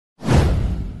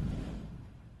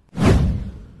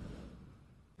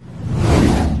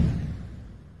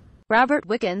Robert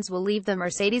Wickens will leave the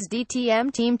Mercedes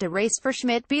DTM team to race for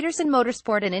Schmidt Peterson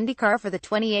Motorsport in IndyCar for the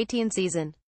 2018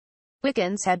 season.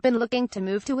 Wickens had been looking to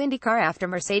move to IndyCar after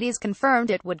Mercedes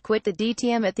confirmed it would quit the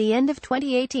DTM at the end of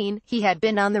 2018. He had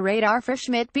been on the radar for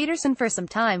Schmidt Peterson for some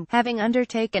time, having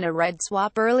undertaken a ride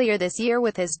swap earlier this year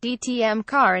with his DTM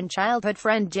car and childhood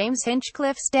friend James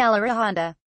Hinchcliffe's Dallara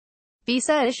Honda.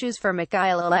 Visa issues for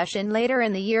Mikhail Aleshin later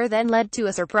in the year then led to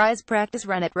a surprise practice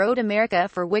run at Road America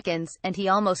for Wickens, and he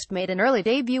almost made an early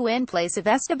debut in place of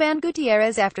Esteban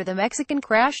Gutierrez after the Mexican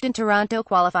crashed in Toronto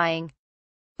qualifying.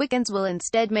 Wickens will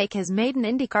instead make his maiden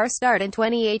IndyCar start in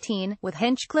 2018, with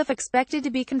Hinchcliffe expected to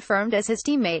be confirmed as his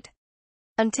teammate.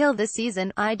 Until this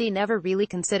season, I'd never really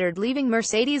considered leaving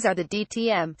Mercedes or the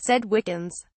DTM, said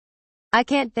Wickens. I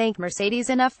can't thank Mercedes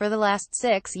enough for the last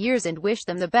 6 years and wish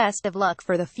them the best of luck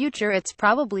for the future. It's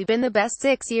probably been the best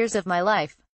 6 years of my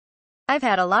life. I've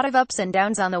had a lot of ups and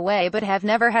downs on the way but have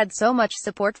never had so much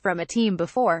support from a team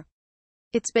before.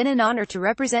 It's been an honor to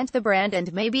represent the brand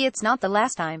and maybe it's not the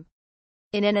last time.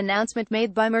 In an announcement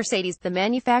made by Mercedes, the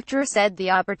manufacturer said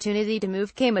the opportunity to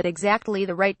move came at exactly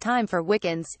the right time for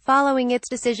Wickens, following its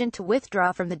decision to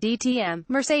withdraw from the DTM.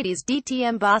 Mercedes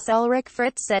DTM boss Ulrich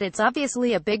Fritz said it's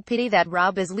obviously a big pity that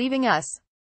Rob is leaving us.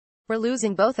 We're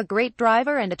losing both a great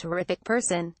driver and a terrific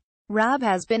person. Rob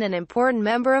has been an important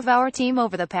member of our team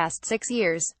over the past 6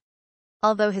 years.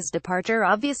 Although his departure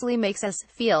obviously makes us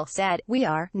feel sad, we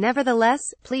are, nevertheless,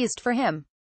 pleased for him.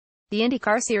 The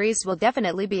IndyCar series will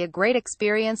definitely be a great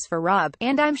experience for Rob,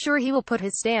 and I'm sure he will put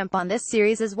his stamp on this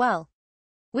series as well.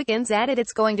 Wickens added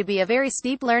it's going to be a very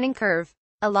steep learning curve.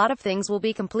 A lot of things will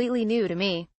be completely new to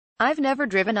me. I've never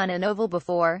driven on an oval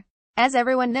before. As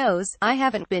everyone knows, I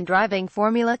haven't been driving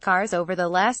Formula cars over the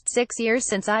last 6 years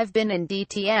since I've been in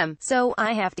DTM, so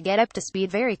I have to get up to speed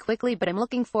very quickly, but I'm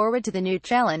looking forward to the new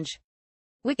challenge.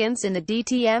 Wickens in the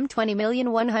DTM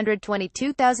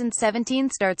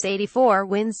 20,122,017 starts, 84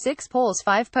 wins, 6 poles,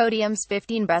 5 podiums,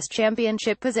 15 best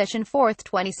championship position, 4th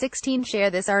 2016.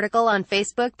 Share this article on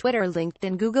Facebook, Twitter,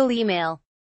 LinkedIn, Google, email.